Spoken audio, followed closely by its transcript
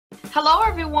Hello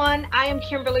everyone, I am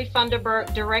Kimberly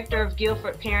Funderburk, Director of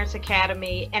Guilford Parent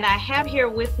Academy, and I have here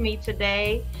with me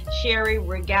today Sherry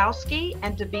Rogowski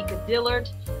and Debika Dillard,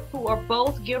 who are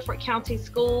both Guilford County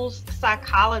Schools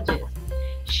psychologists.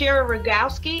 Sherry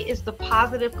Rogowski is the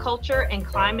Positive Culture and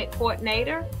Climate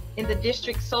Coordinator in the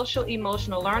District's Social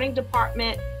Emotional Learning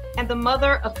Department and the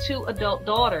mother of 2 adult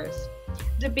daughters.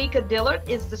 Debika Dillard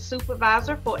is the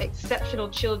supervisor for Exceptional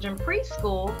Children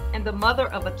Preschool and the mother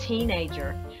of a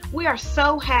teenager. We are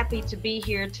so happy to be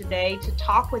here today to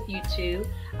talk with you two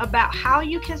about how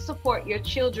you can support your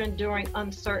children during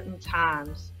uncertain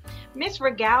times. Ms.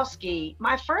 Rogowski,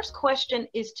 my first question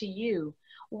is to you.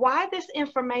 Why this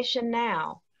information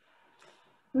now?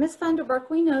 Ms.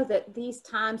 Funderburk, we know that these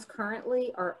times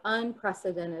currently are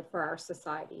unprecedented for our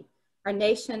society. Our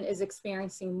nation is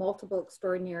experiencing multiple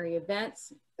extraordinary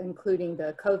events, including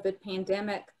the COVID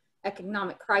pandemic,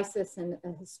 economic crisis, and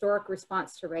a historic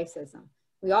response to racism.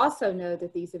 We also know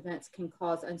that these events can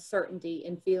cause uncertainty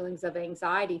and feelings of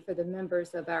anxiety for the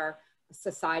members of our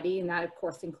society, and that of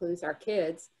course includes our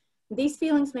kids. These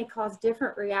feelings may cause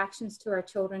different reactions to our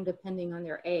children depending on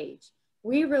their age.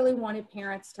 We really wanted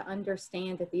parents to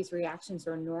understand that these reactions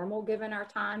are normal given our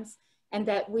times, and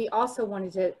that we also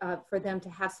wanted for them to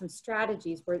have some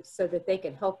strategies so that they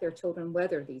could help their children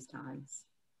weather these times.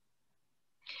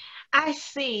 I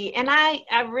see, and I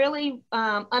really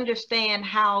understand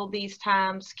how these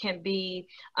times can be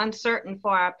uncertain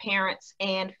for our parents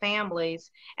and families.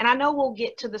 And I know we'll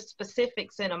get to the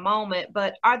specifics in a moment,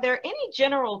 but are there any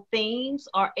general themes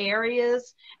or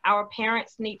areas our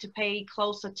parents need to pay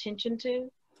close attention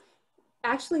to?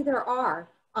 Actually, there are.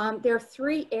 There are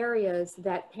 3 areas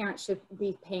that parents should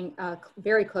be paying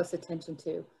very close attention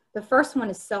to. The first one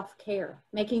is self-care,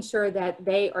 making sure that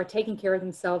they are taking care of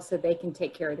themselves so they can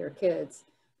take care of their kids.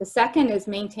 The second is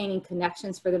maintaining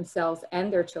connections for themselves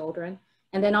and their children.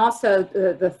 And then also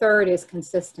the third is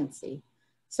consistency.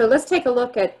 So let's take a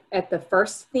look at the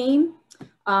first theme,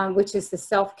 which is the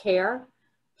self-care.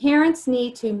 Parents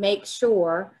need to make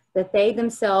sure that they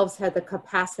themselves have the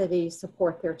capacity to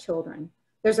support their children.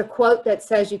 There's a quote that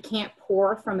says you can't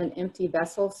pour from an empty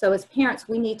vessel. So as parents,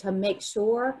 we need to make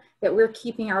sure that we're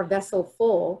keeping our vessel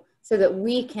full so that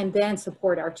we can then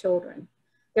support our children.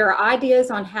 There are ideas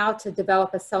on how to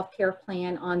develop a self-care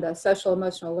plan on the Social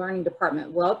Emotional Learning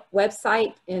Department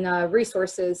website in a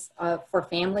resources for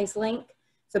families link.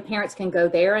 So parents can go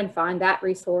there and find that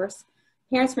resource.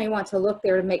 Parents may want to look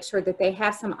there to make sure that they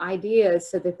have some ideas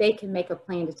so that they can make a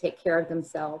plan to take care of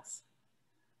themselves.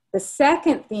 The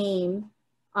second theme,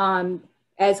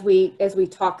 as we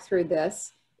talk through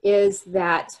this, is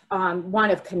that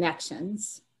one of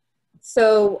connections.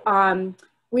 So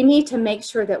we need to make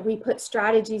sure that we put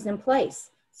strategies in place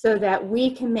so that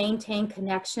we can maintain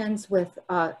connections with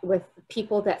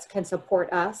people that can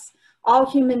support us.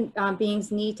 All human beings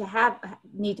need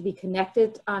to be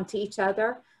connected to each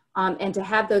other and to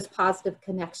have those positive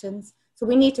connections. So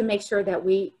we need to make sure that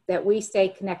we stay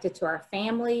connected to our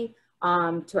family,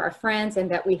 to our friends, and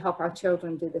that we help our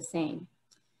children do the same.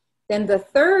 Then the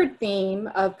third theme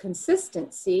of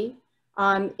consistency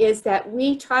is that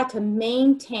we try to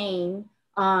maintain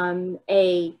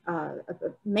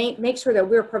make sure that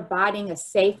we're providing a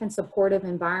safe and supportive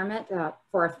environment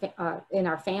in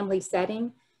our family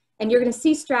setting. And you're going to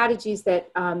see strategies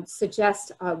that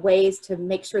suggest ways to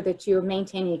make sure that you're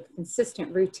maintaining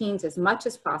consistent routines as much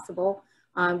as possible.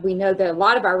 We know that a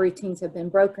lot of our routines have been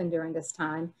broken during this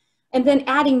time. And then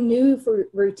adding new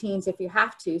routines if you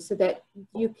have to, so that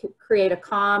you can create a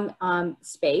calm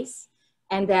space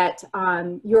and that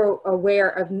you're aware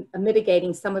of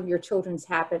mitigating some of your children's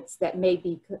habits that may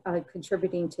be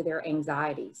contributing to their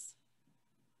anxieties.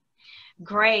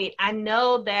 Great. I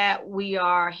know that we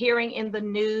are hearing in the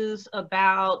news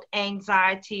about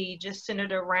anxiety just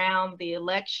centered around the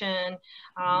election.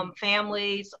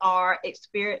 Families are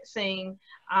experiencing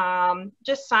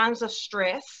just signs of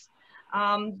stress.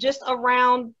 Just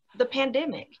around the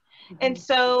pandemic. And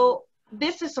so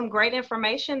this is some great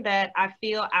information that I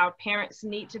feel our parents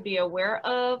need to be aware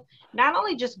of, not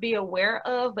only just be aware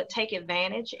of, but take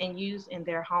advantage and use in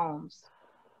their homes.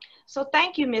 So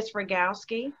thank you, Ms.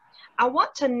 Rogowski. I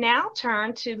want to now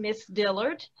turn to Ms.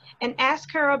 Dillard and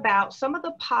ask her about some of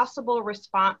the possible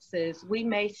responses we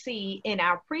may see in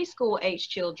our preschool age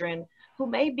children who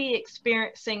may be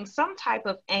experiencing some type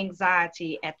of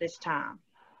anxiety at this time.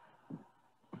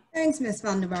 Thanks, Ms.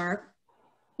 Funderburk.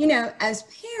 You know, as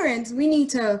parents, we need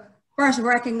to first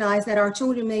recognize that our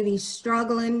children may be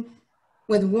struggling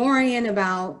with worrying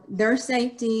about their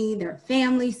safety, their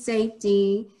family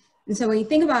safety. And so when you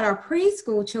think about our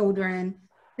preschool children,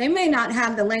 they may not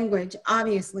have the language,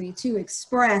 obviously, to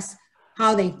express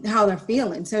how they're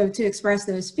feeling. So to express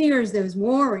those fears, those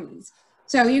worries.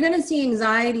 So you're going to see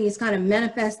anxieties kind of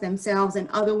manifest themselves in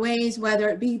other ways, whether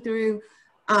it be through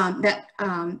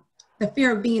the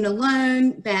fear of being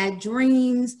alone, bad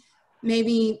dreams.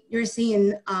 Maybe you're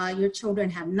seeing your children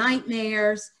have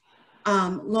nightmares,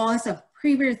 loss of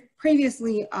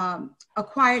previously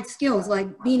acquired skills, like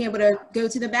being able to go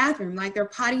to the bathroom, like they're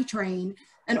potty trained,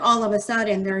 and all of a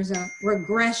sudden there's a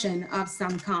regression of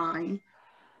some kind.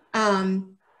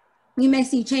 You may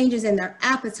see changes in their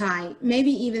appetite,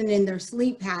 maybe even in their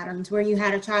sleep patterns, where you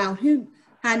had a child who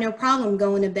had no problem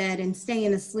going to bed and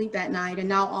staying asleep at night, and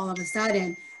now all of a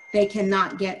sudden they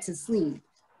cannot get to sleep.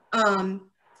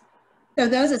 So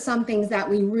those are some things that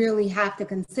we really have to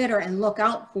consider and look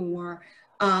out for.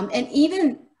 And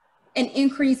even an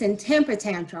increase in temper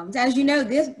tantrums. As you know,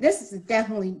 this is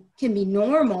definitely can be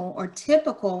normal or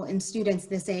typical in students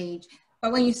this age.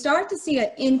 But when you start to see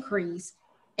an increase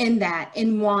in that,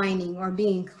 in whining or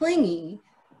being clingy,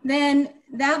 then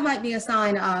that might be a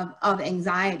sign of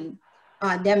anxiety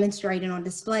demonstrating or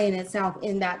displaying itself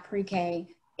in that pre-K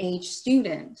age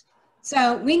student.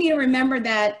 So we need to remember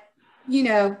that, you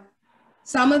know,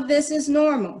 some of this is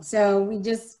normal. So we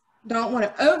just don't want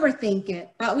to overthink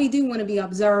it, but we do want to be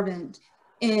observant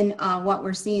in what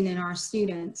we're seeing in our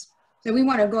students. So we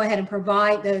want to go ahead and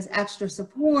provide those extra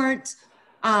supports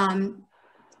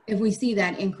if we see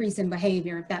that increase in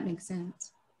behavior, if that makes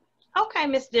sense. Okay,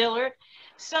 Ms. Dillard.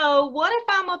 So what if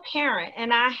I'm a parent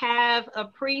and I have a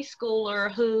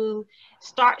preschooler who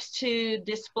starts to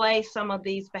display some of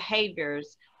these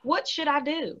behaviors? What should I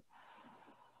do?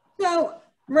 So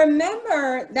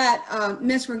remember that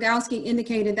Ms. Rogowski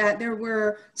indicated that there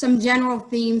were some general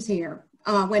themes here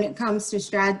when it comes to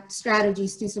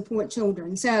strategies to support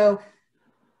children. So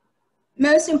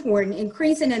most important,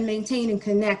 increasing and maintaining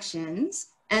connections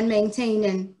and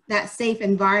maintaining that safe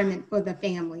environment for the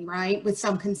family, right? With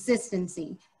some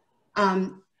consistency,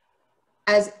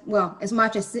 as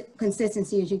much as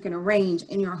consistency as you can arrange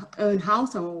in your own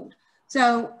household.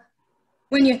 So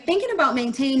when you're thinking about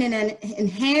maintaining and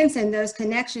enhancing those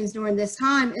connections during this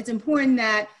time, it's important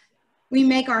that we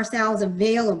make ourselves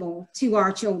available to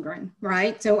our children,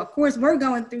 right? So of course, we're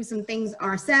going through some things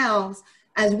ourselves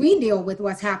as we deal with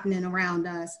what's happening around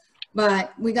us,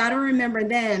 but we got to remember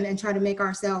them and try to make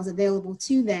ourselves available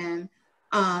to them.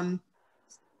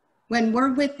 When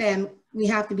we're with them, we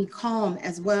have to be calm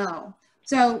as well.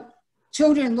 So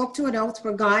children look to adults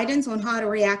for guidance on how to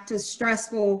react to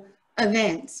stressful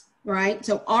events, right?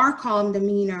 So our calm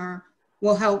demeanor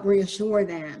will help reassure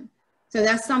them. So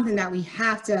that's something that we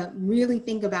have to really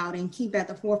think about and keep at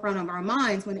the forefront of our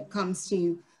minds when it comes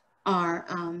to our,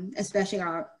 especially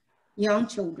our young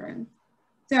children.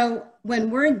 So when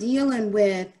we're dealing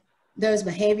with those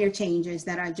behavior changes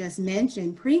that I just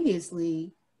mentioned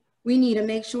previously, we need to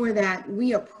make sure that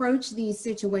we approach these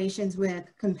situations with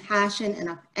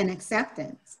compassion and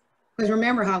acceptance. Because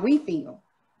remember how we feel.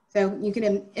 So you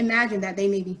can imagine that they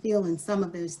may be feeling some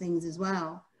of those things as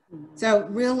well. So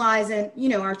realizing, you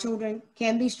know, our children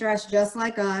can be stressed just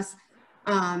like us,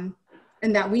 and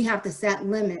that we have to set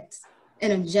limits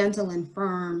in a gentle and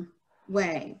firm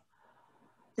way.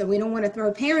 So we don't want to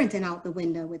throw parenting out the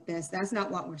window with this. That's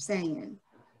not what we're saying.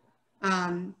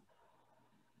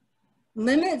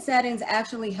 Limit settings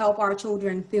actually help our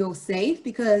children feel safe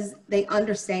because they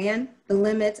understand the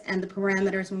limits and the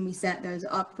parameters when we set those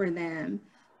up for them.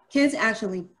 Kids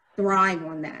actually thrive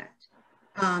on that.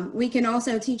 We can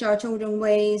also teach our children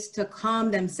ways to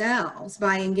calm themselves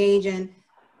by engaging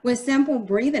with simple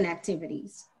breathing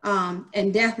activities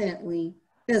and definitely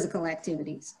physical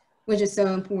activities, which is so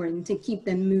important to keep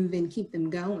them moving, keep them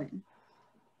going.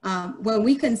 When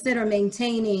we consider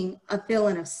maintaining a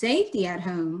feeling of safety at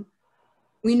home,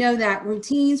 we know that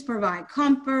routines provide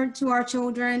comfort to our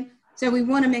children. So we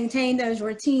want to maintain those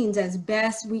routines as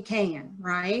best we can,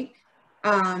 right?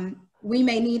 We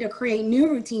may need to create new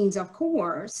routines, of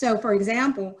course. So for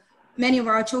example, many of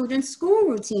our children's school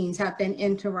routines have been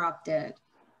interrupted.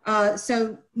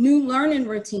 So new learning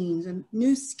routines and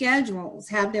new schedules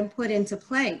have been put into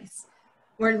place.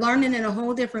 We're learning in a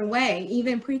whole different way.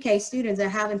 Even pre-K students are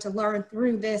having to learn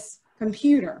through this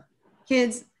computer.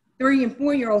 Kids 3 and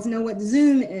 4-year-olds know what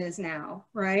Zoom is now,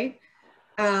 right?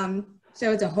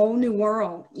 So it's a whole new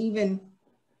world, even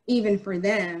for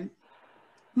them.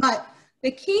 But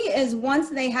the key is once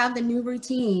they have the new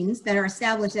routines that are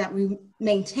established, that we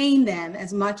maintain them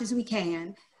as much as we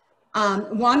can.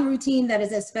 One routine that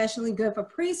is especially good for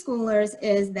preschoolers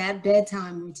is that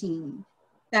bedtime routine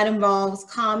that involves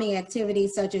calming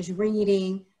activities such as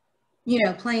reading, you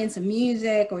know, playing some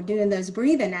music or doing those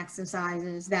breathing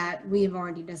exercises that we've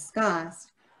already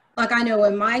discussed. Like I know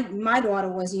when my daughter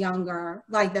was younger,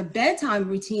 like the bedtime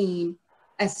routine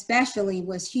especially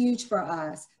was huge for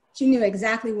us. She knew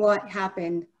exactly what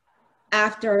happened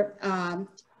after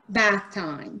bath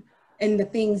time and the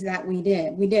things that we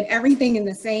did. We did everything in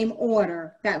the same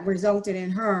order that resulted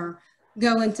in her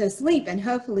going to sleep and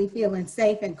hopefully feeling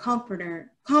safe and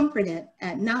comforted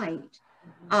at night.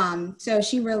 So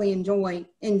she really enjoyed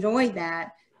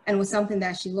that, and was something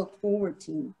that she looked forward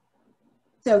to.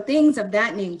 So things of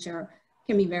that nature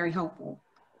can be very helpful.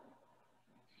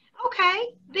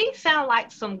 Okay, these sound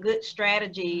like some good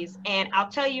strategies. And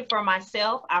I'll tell you for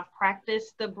myself, I've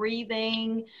practiced the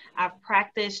breathing. I've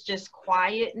practiced just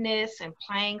quietness and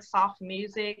playing soft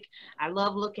music. I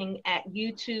love looking at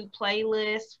YouTube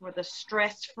playlists for the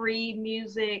stress-free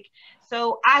music.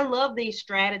 So I love these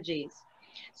strategies.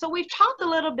 So we've talked a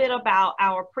little bit about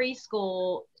our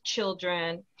preschool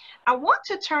children. I want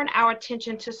to turn our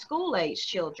attention to school-age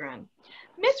children.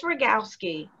 Ms.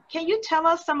 Rogowski, can you tell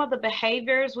us some of the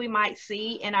behaviors we might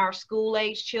see in our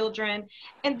school-age children,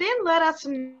 and then let us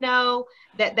know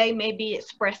that they may be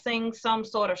expressing some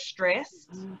sort of stress?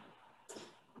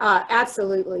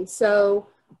 Absolutely. So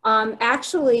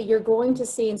actually, you're going to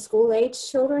see in school-age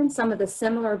children some of the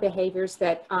similar behaviors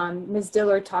that Ms.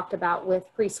 Dillard talked about with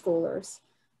preschoolers.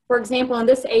 For example, in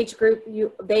this age group,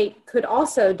 they could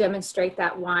also demonstrate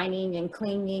that whining and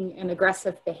clinging and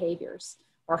aggressive behaviors,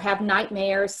 or have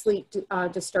nightmares, sleep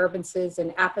disturbances,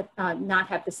 and not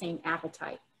have the same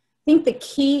appetite. I think the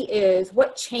key is,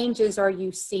 what changes are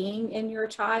you seeing in your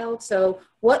child? So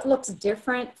what looks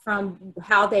different from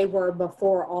how they were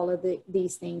before all of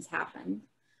these things happened?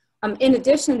 In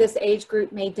addition, this age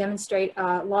group may demonstrate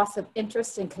a loss of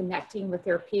interest in connecting with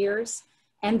their peers,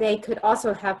 and they could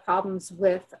also have problems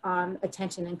with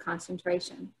attention and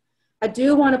concentration. I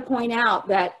do want to point out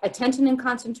that attention and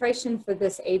concentration for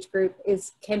this age group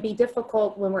can be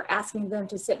difficult when we're asking them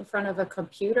to sit in front of a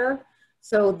computer.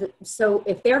 So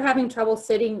if they're having trouble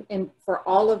sitting in for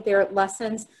all of their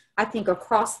lessons, I think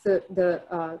across the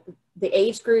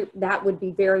age group, that would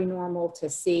be very normal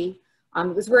to see,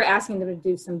 because we're asking them to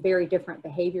do some very different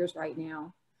behaviors right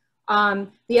now.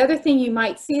 The other thing you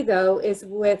might see, though, is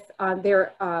with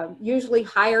their usually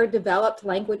higher developed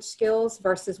language skills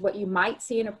versus what you might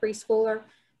see in a preschooler,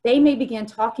 they may begin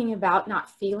talking about not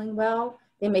feeling well.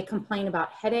 They may complain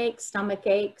about headaches, stomach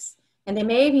aches, and they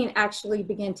may even actually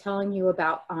begin telling you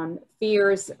about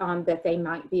fears that they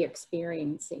might be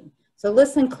experiencing. So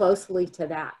listen closely to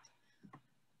that.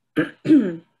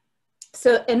 And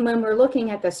when we're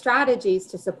looking at the strategies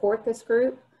to support this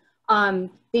group,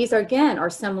 these again are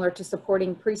similar to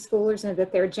supporting preschoolers, in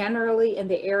that they're generally in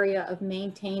the area of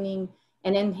maintaining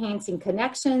and enhancing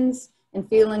connections and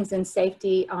feelings and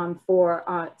safety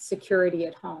for security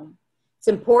at home. It's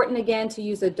important, again, to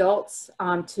use adults,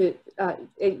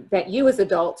 that you as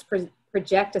adults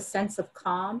project a sense of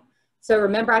calm. So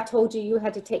remember, I told you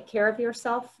had to take care of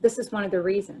yourself. This is one of the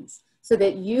reasons, so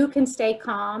that you can stay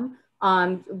calm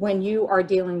when you are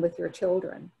dealing with your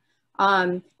children.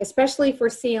 Especially if we're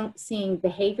seeing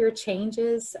behavior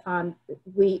changes,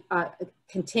 we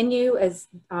continue, as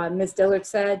Ms. Dillard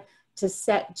said, to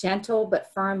set gentle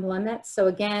but firm limits. So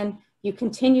again, you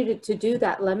continue to do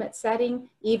that limit setting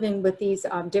even with these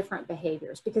different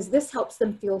behaviors, because this helps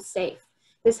them feel safe.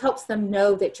 This helps them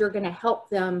know that you're going to help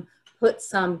them put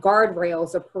some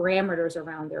guardrails or parameters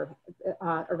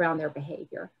around their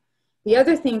behavior. The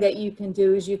other thing that you can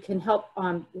do is you can help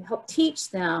teach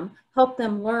them, help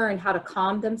them learn how to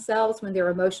calm themselves when their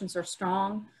emotions are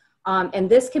strong. And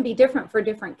this can be different for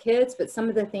different kids, but some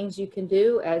of the things you can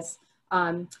do, as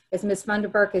Ms.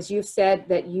 Funderburk, as you've said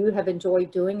that you have enjoyed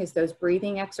doing, is those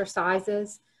breathing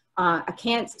exercises. I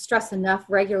can't stress enough,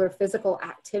 regular physical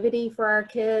activity for our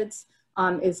kids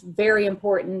is very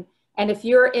important. And if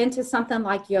you're into something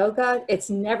like yoga,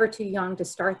 it's never too young to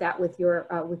start that with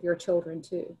your children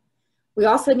too. We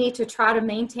also need to try to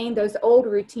maintain those old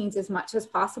routines as much as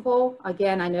possible.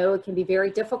 Again, I know it can be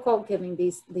very difficult given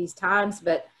these times,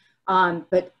 but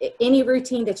any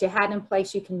routine that you had in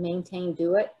place, you can maintain,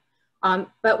 do it.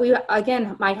 But we,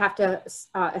 again, might have to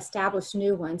establish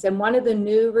new ones. And one of the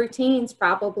new routines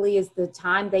probably is the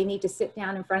time they need to sit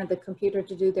down in front of the computer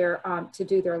to do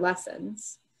their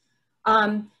lessons.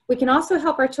 We can also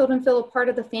help our children feel a part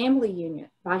of the family unit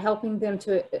by helping them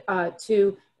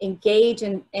to engage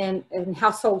in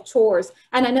household chores.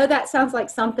 And I know that sounds like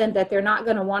something that they're not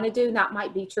going to want to do. That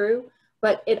might be true.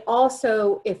 But it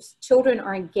also, if children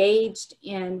are engaged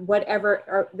in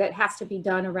whatever that has to be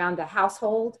done around the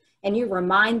household, and you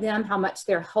remind them how much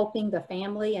they're helping the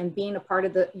family and being a part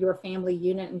of your family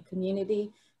unit and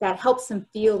community, that helps them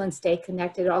feel and stay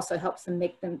connected. It also helps them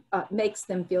makes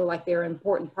them feel like they're an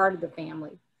important part of the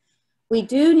family. We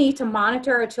do need to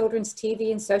monitor our children's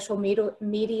TV and social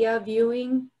media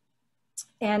viewing,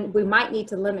 and we might need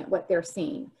to limit what they're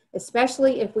seeing,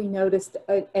 especially if we noticed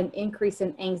an increase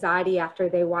in anxiety after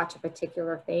they watch a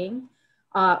particular thing,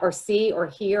 or see or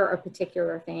hear a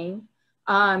particular thing.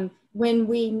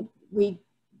 When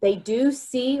they do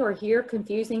see or hear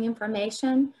confusing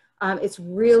information, it's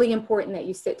really important that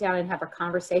you sit down and have a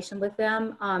conversation with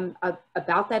them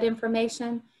about that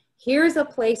information. Here's a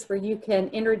place where you can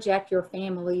interject your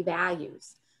family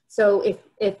values. So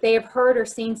if they have heard or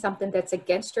seen something that's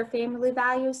against your family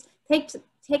values, take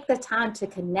the time to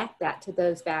connect that to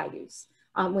those values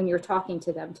when you're talking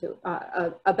to them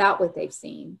about what they've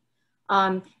seen.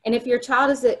 And if your child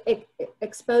is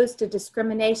exposed to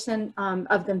discrimination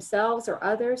of themselves or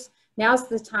others, now's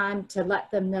the time to let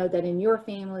them know that in your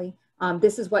family,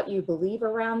 this is what you believe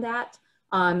around that.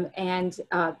 And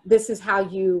this is how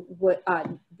you would,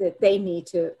 that they need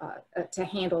to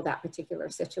handle that particular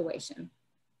situation.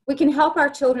 We can help our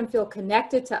children feel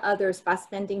connected to others by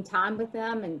spending time with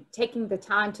them and taking the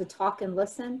time to talk and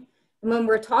listen. And when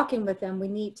we're talking with them,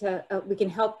 we can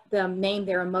help them name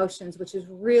their emotions, which is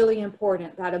really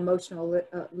important, that emotional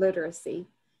literacy.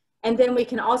 And then we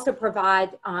can also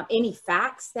provide any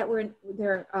facts that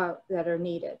are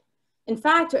needed. In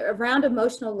fact, around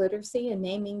emotional literacy and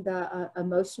naming the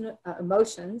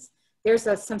emotions, there's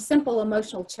some simple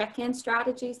emotional check-in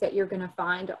strategies that you're going to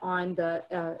find on the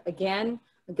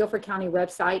Guilford County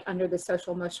website under the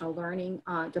Social Emotional Learning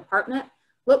department.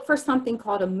 Look for something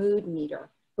called a mood meter.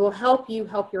 It will help you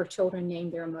help your children name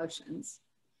their emotions.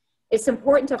 It's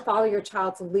important to follow your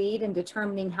child's lead in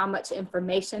determining how much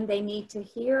information they need to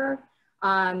hear.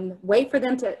 Wait for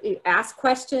them to ask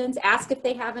questions, ask if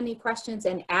they have any questions,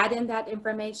 and add in that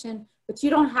information, but you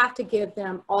don't have to give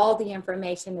them all the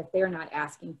information if they're not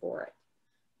asking for it.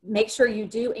 Make sure you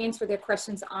do answer their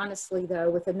questions honestly, though,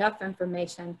 with enough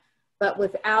information, but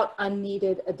without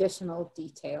unneeded additional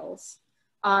details.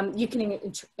 You can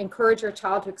encourage your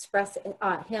child to express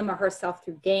him or herself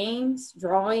through games,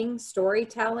 drawing,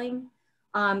 storytelling.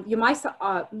 You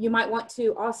might want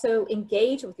to also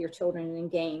engage with your children in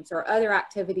games or other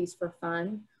activities for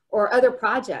fun or other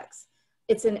projects.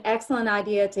 It's an excellent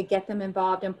idea to get them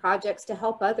involved in projects to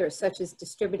help others, such as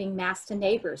distributing masks to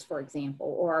neighbors, for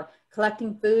example, or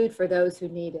collecting food for those who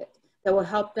need it. That will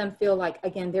help them feel like,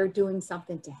 again, they're doing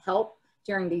something to help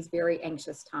during these very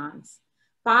anxious times.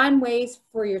 Find ways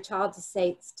for your child to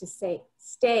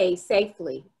stay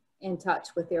safely in touch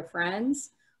with their friends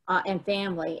and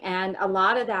family. And a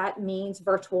lot of that means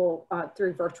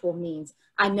through virtual means.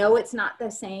 I know it's not the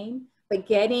same, but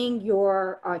getting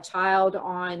your child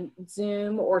on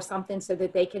Zoom or something so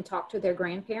that they can talk to their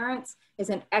grandparents is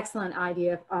an excellent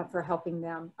idea for helping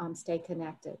them stay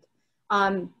connected.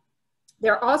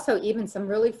 There are also even some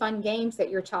really fun games that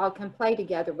your child can play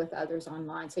together with others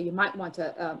online. So you might want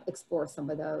to explore some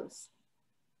of those.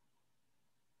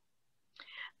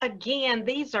 Again,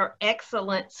 these are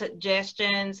excellent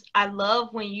suggestions. I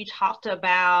love when you talked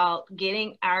about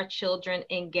getting our children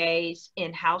engaged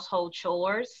in household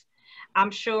chores. I'm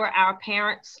sure our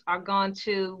parents are going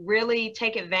to really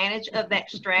take advantage of that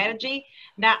strategy.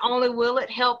 Not only will it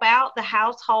help out the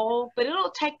household, but it'll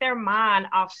take their mind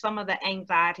off some of the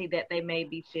anxiety that they may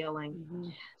be feeling. Mm-hmm.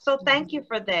 So thank you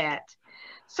for that.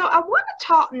 So I want to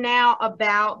talk now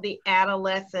about the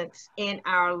adolescents in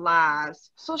our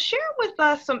lives. So share with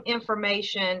us some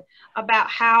information about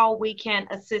how we can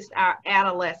assist our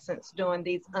adolescents during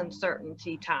these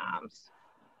uncertainty times.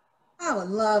 I would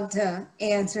love to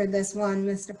answer this one,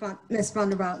 Ms.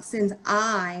 Funderburk, since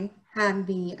I have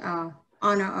the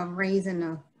honor of raising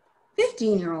a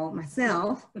 15-year-old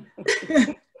myself.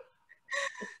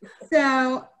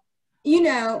 So, you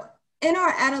know, in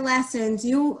our adolescence,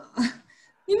 you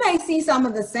may see some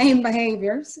of the same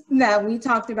behaviors that we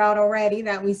talked about already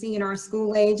that we see in our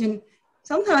school age and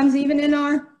sometimes even in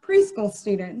our preschool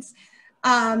students.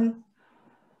 The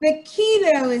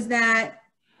key, though, is that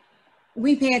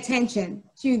we pay attention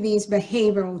to these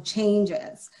behavioral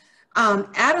changes.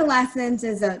 Adolescence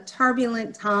is a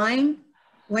turbulent time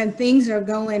when things are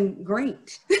going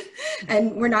great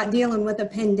and we're not dealing with a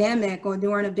pandemic or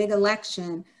during a big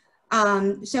election.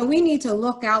 So we need to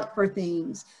look out for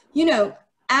things. You know,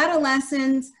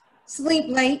 adolescents sleep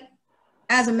late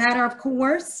as a matter of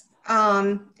course.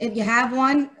 If you have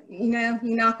one, you know,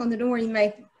 you knock on the door, you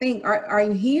may think, are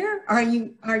you here? Are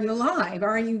you alive?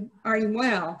 Are you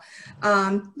well?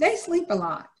 They sleep a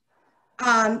lot.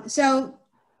 So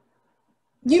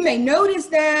you may notice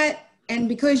that, and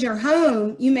because you're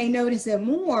home, you may notice it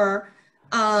more.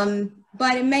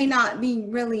 but it may not be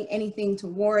really anything to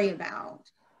worry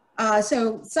about.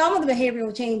 So some of the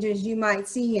behavioral changes you might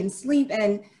see in sleep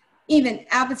and even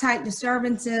appetite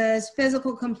disturbances,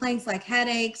 physical complaints like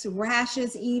headaches,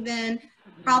 rashes even,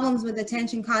 problems with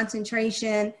attention,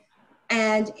 concentration,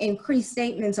 and increased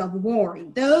statements of worry.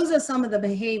 Those are some of the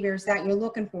behaviors that you're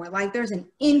looking for. Like there's an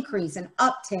increase, an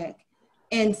uptick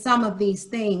in some of these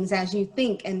things as you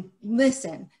think and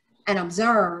listen and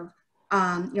observe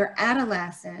your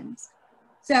adolescents.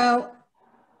 So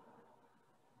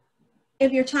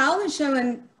if your child is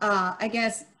showing, I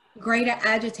guess, greater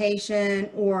agitation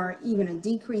or even a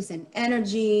decrease in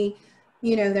energy,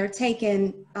 you know, they're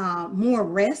taking more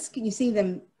risk. You see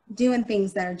them doing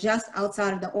things that are just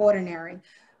outside of the ordinary,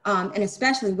 and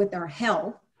especially with their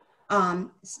health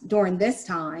during this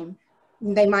time.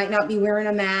 They might not be wearing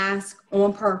a mask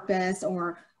on purpose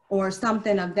or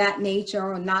something of that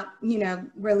nature, or not, you know,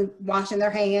 really washing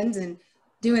their hands and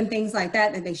doing things like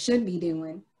that that they should be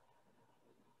doing.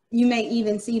 You may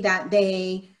even see that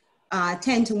they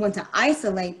tend to want to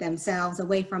isolate themselves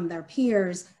away from their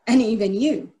peers and even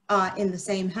you in the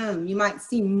same home. You might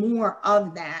see more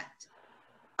of that.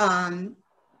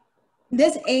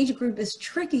 This age group is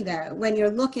tricky though when you're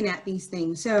looking at these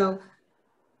things. So,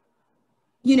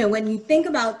 you know, when you think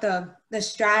about the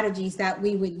strategies that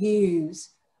we would use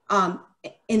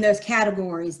in those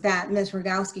categories that Ms.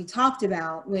 Rogowski talked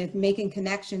about, with making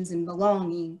connections and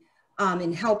belonging,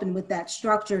 and helping with that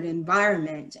structured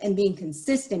environment and being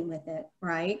consistent with it,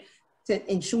 right?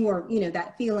 To ensure, you know,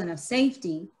 that feeling of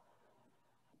safety.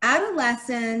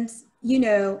 Adolescents, you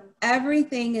know,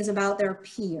 everything is about their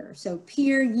peer. So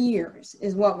peer years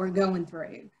is what we're going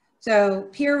through. So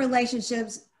peer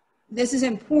relationships, this is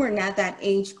important at that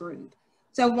age group.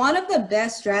 So one of the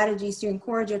best strategies to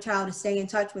encourage your child to stay in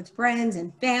touch with friends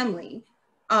and family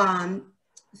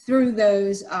through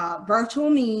those virtual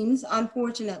means,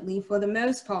 unfortunately, for the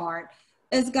most part,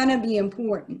 is going to be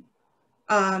important.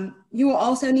 You will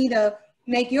also need to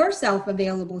make yourself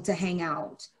available to hang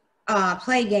out,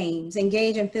 play games,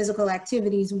 engage in physical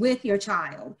activities with your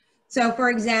child. So for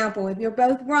example, if you're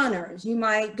both runners, you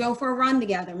might go for a run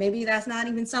together. Maybe that's not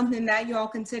even something that you all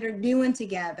consider doing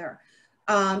together.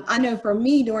 I know for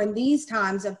me, during these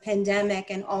times of pandemic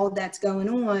and all that's going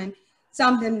on,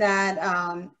 something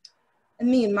that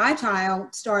me and my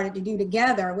child started to do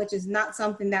together, which is not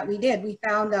something that we did. We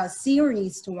found a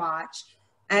series to watch,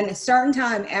 and at a certain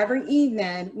time every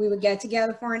evening, we would get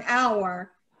together for an hour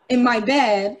in my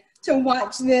bed to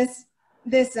watch this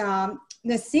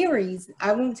series.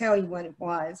 I won't tell you what it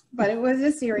was, but it was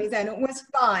a series and it was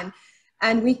fun,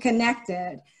 and we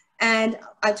connected. And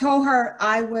I told her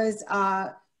I was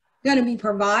going to be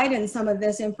providing some of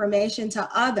this information to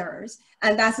others.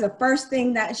 And that's the first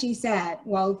thing that she said.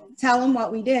 Well, tell them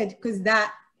what we did, because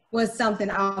that was something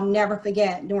I'll never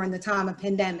forget during the time of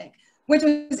pandemic, which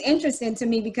was interesting to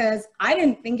me because I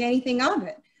didn't think anything of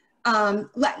it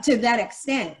to that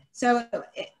extent. So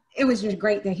it was just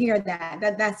great to hear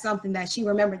that's something that she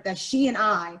remembered that she and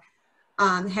I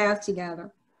have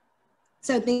together.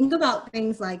 So think about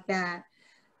things like that.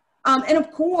 And of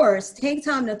course, take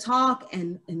time to talk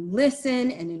and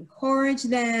listen and encourage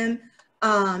them.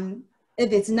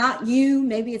 If it's not you,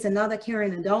 maybe it's another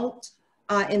caring adult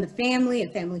in the family, a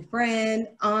family friend,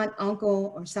 aunt,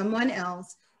 uncle, or someone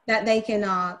else that they can,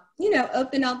 you know,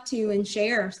 open up to and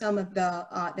share some of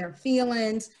their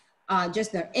feelings,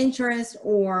 just their interests,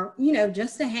 or, you know,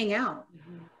 just to hang out.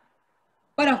 Mm-hmm.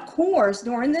 But of course,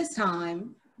 during this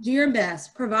time, do your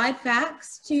best. Provide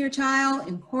facts to your child.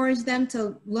 Encourage them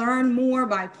to learn more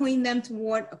by pointing them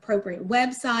toward appropriate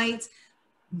websites,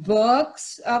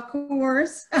 books, of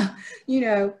course, you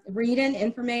know, reading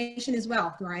information is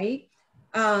wealth, right?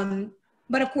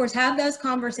 But of course, have those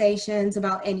conversations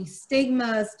about any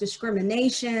stigmas,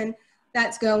 discrimination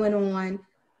that's going on,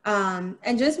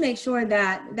 and just make sure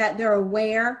that they're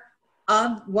aware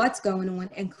of what's going on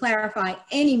and clarify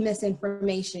any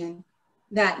misinformation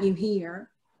that you hear.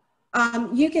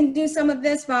 You can do some of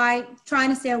this by trying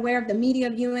to stay aware of the media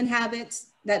viewing habits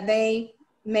that they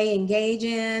may engage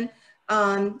in,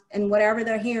 and whatever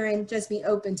they're hearing, just be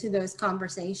open to those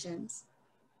conversations.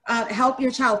 Help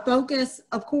your child focus,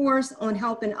 of course, on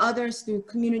helping others through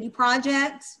community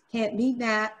projects. Can't beat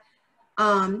that.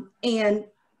 And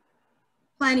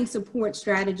planning support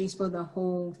strategies for the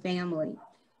whole family.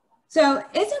 So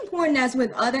it's important, as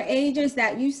with other ages,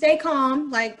 that you stay calm,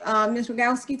 like Ms.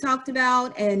 Rogowski talked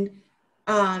about, and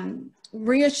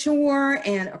reassure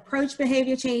and approach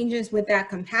behavior changes with that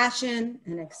compassion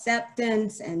and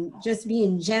acceptance and just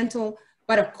being gentle,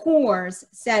 but of course,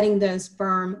 setting those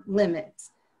firm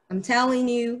limits. I'm telling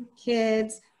you,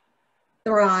 kids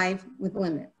thrive with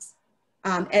limits.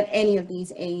 at any of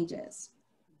these ages.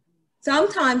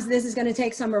 Sometimes this is going to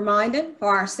take some reminding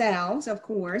for ourselves, of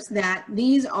course, that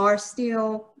these are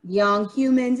still young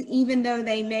humans, even though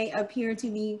they may appear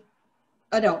to be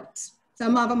adults.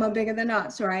 Some of them are bigger than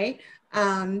us, right?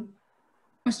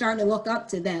 We're starting to look up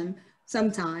to them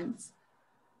sometimes.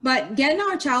 But getting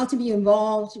our child to be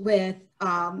involved with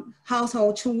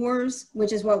household chores,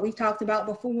 which is what we've talked about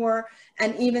before,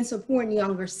 and even supporting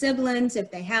younger siblings if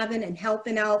they haven't, and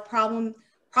helping out problem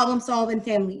solving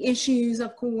family issues,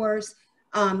 of course,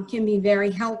 can be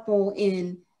very helpful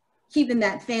in keeping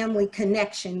that family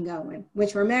connection going,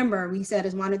 which, remember, we said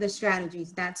is one of the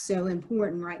strategies that's so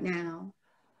important right now.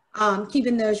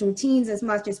 Keeping those routines as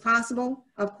much as possible,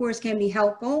 of course, can be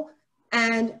helpful.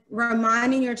 And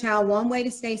reminding your child one way to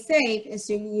stay safe is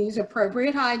to use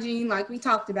appropriate hygiene, like we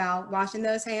talked about, washing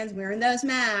those hands, wearing those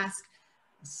masks,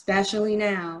 especially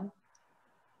now.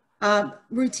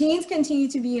 Routines continue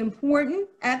to be important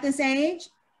at this age.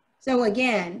 So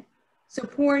again,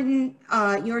 supporting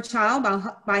your child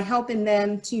by helping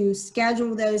them to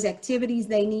schedule those activities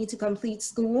they need to complete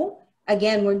school.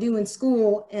 Again, we're doing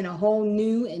school in a whole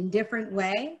new and different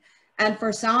way. And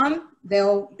for some,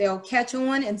 they'll catch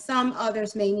on, and some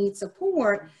others may need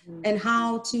support in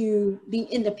how to be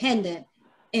independent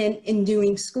in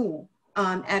doing school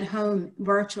at home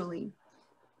virtually.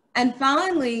 And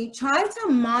finally, try to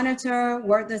monitor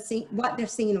what they're seeing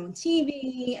on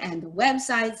TV and the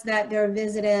websites that they're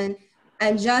visiting,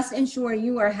 and just ensure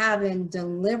you are having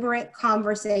deliberate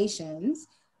conversations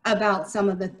about some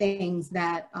of the things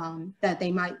that, that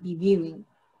they might be viewing.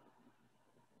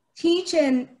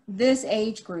 Teaching this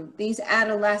age group, these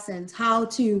adolescents, how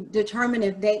to determine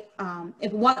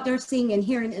if what they're seeing and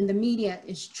hearing in the media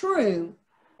is true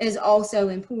is also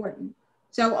important.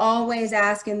 So always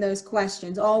asking those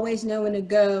questions, always knowing to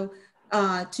go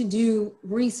to do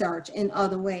research in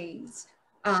other ways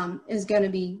is going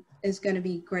to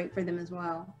be great for them as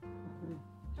well.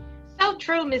 So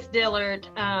true, Ms. Dillard.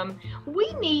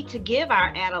 We need to give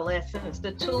our adolescents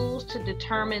the tools to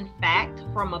determine fact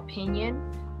from opinion,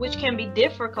 which can be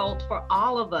difficult for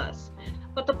all of us.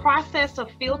 But the process of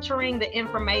filtering the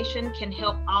information can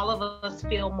help all of us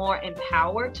feel more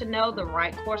empowered to know the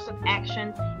right course of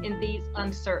action in these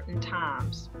uncertain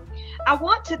times. I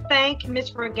want to thank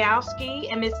Ms.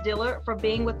 Rogowski and Ms. Dillard for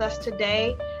being with us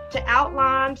today to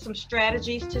outline some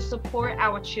strategies to support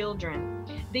our children.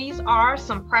 These are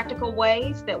some practical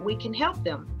ways that we can help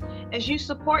them. As you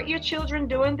support your children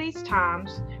during these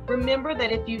times, remember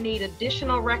that if you need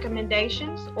additional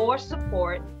recommendations or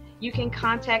support, you can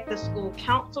contact the school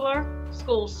counselor,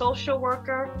 school social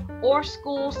worker, or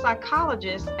school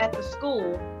psychologist at the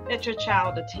school that your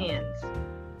child attends.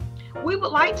 We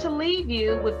would like to leave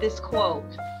you with this quote.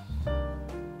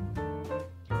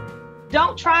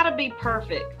 Don't try to be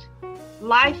perfect.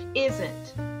 Life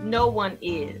isn't. No one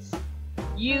is.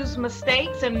 Use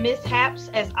mistakes and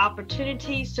mishaps as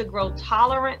opportunities to grow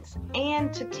tolerance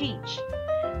and to teach.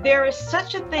 There is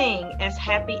such a thing as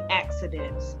happy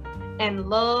accidents. And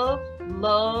love,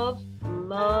 love,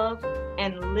 love,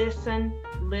 and listen,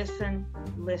 listen,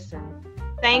 listen.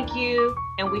 Thank you,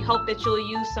 and we hope that you'll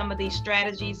use some of these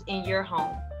strategies in your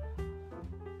home.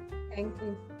 Thank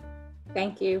you.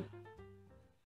 Thank you.